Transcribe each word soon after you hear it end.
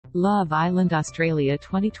Love Island Australia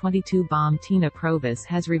 2022 bomb Tina Provis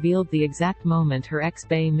has revealed the exact moment her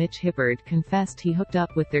ex-bae Mitch Hibberd confessed he hooked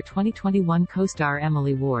up with their 2021 co-star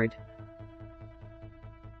Emily Ward.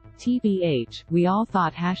 TBH, we all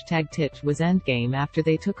thought #Titch was endgame after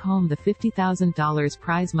they took home the $50,000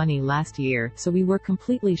 prize money last year, so we were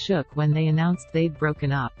completely shook when they announced they'd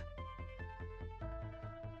broken up.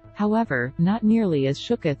 However, not nearly as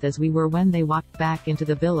shookth as we were when they walked back into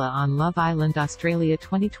the villa on Love Island Australia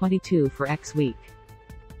 2022 for X Week.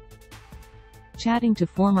 Chatting to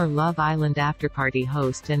former Love Island Afterparty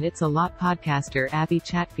host and It's a Lot podcaster Abby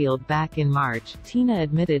Chatfield back in March, Tina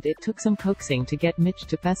admitted it took some coaxing to get Mitch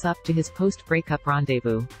to fess up to his post-breakup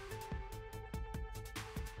rendezvous.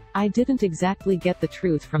 "I didn't exactly get the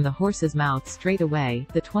truth from the horse's mouth straight away,"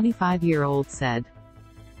 the 25-year-old said.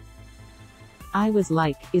 "I was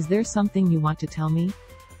like, is there something you want to tell me?"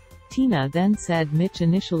 Tina then said Mitch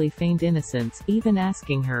initially feigned innocence, even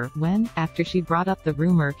asking her when, after she brought up the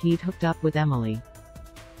rumor he'd hooked up with Emily.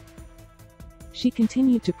 She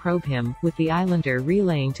continued to probe him, with the Islander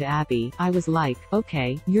relaying to Abby, "I was like,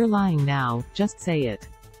 okay, you're lying now, just say it.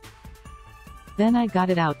 Then I got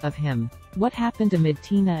it out of him." What happened amid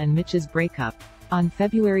Tina and Mitch's breakup? On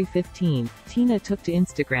February 15, Tina took to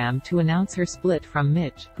Instagram to announce her split from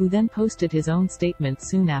Mitch, who then posted his own statement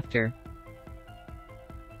soon after.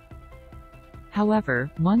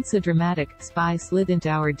 However, once a dramatic ex-bae slid into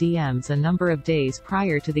our DMs a number of days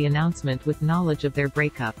prior to the announcement with knowledge of their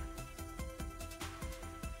breakup.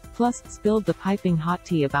 Plus, spilled the piping hot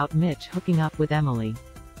tea about Mitch hooking up with Emily.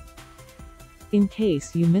 In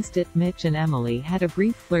case you missed it, Mitch and Emily had a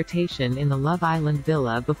brief flirtation in the Love Island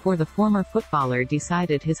villa before the former footballer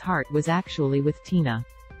decided his heart was actually with Tina.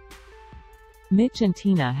 Mitch and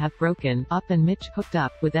Tina have broken up and Mitch hooked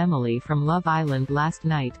up with Emily from Love Island last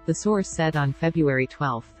night, the source said on February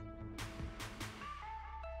 12.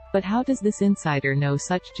 But how does this insider know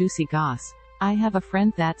such juicy goss? "I have a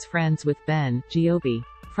friend that's friends with Ben, Giobbi.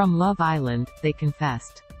 From Love Island," they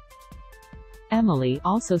confessed. "Emily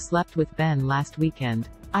also slept with Ben last weekend.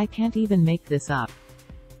 I can't even make this up."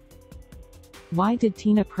 Why did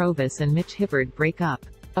Tina Provis and Mitch Hibberd break up?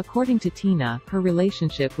 According to Tina, her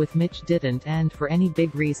relationship with Mitch didn't end for any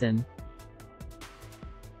big reason.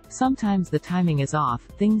 "Sometimes the timing is off,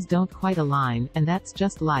 things don't quite align, and that's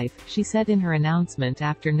just life," she said in her announcement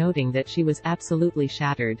after noting that she was absolutely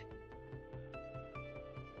shattered.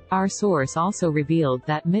 Our source also revealed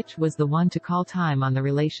that Mitch was the one to call time on the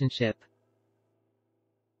relationship.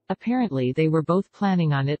 Apparently they were both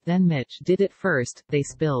planning on it, then Mitch did it first, they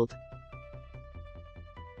spilled.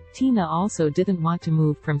 Tina also didn't want to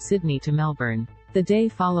move from Sydney to Melbourne. The day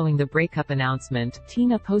following the breakup announcement,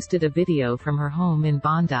 Tina posted a video from her home in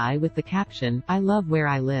Bondi with the caption, "I love where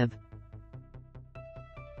I live."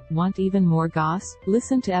 Want even more goss?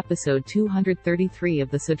 Listen to episode 233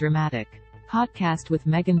 of the So Dramatic podcast with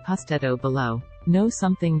Megan Pustetto below. Know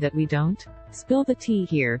something that we don't? Spill the tea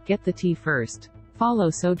here, get the tea first.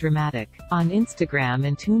 Follow So Dramatic on Instagram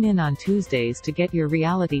and tune in on Tuesdays to get your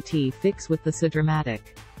reality tea fix with the So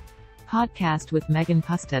Dramatic podcast with Megan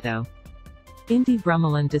Pustetto. Indy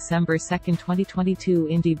Brummelin December 2, 2022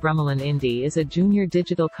 Indy Brummelin Indy is a junior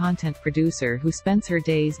digital content producer who spends her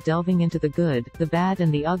days delving into the good, the bad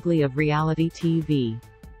and the ugly of reality TV.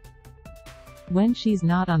 When she's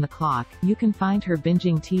not on the clock, you can find her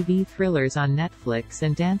binging TV thrillers on Netflix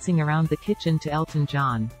and dancing around the kitchen to Elton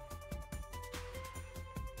John.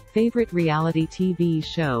 Favorite reality TV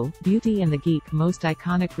show, Beauty and the Geek. Most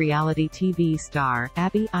iconic reality TV star,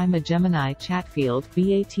 Abby I'm a Gemini Chatfield,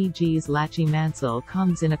 BATG's Lachie Mansell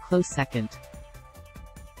comes in a close second.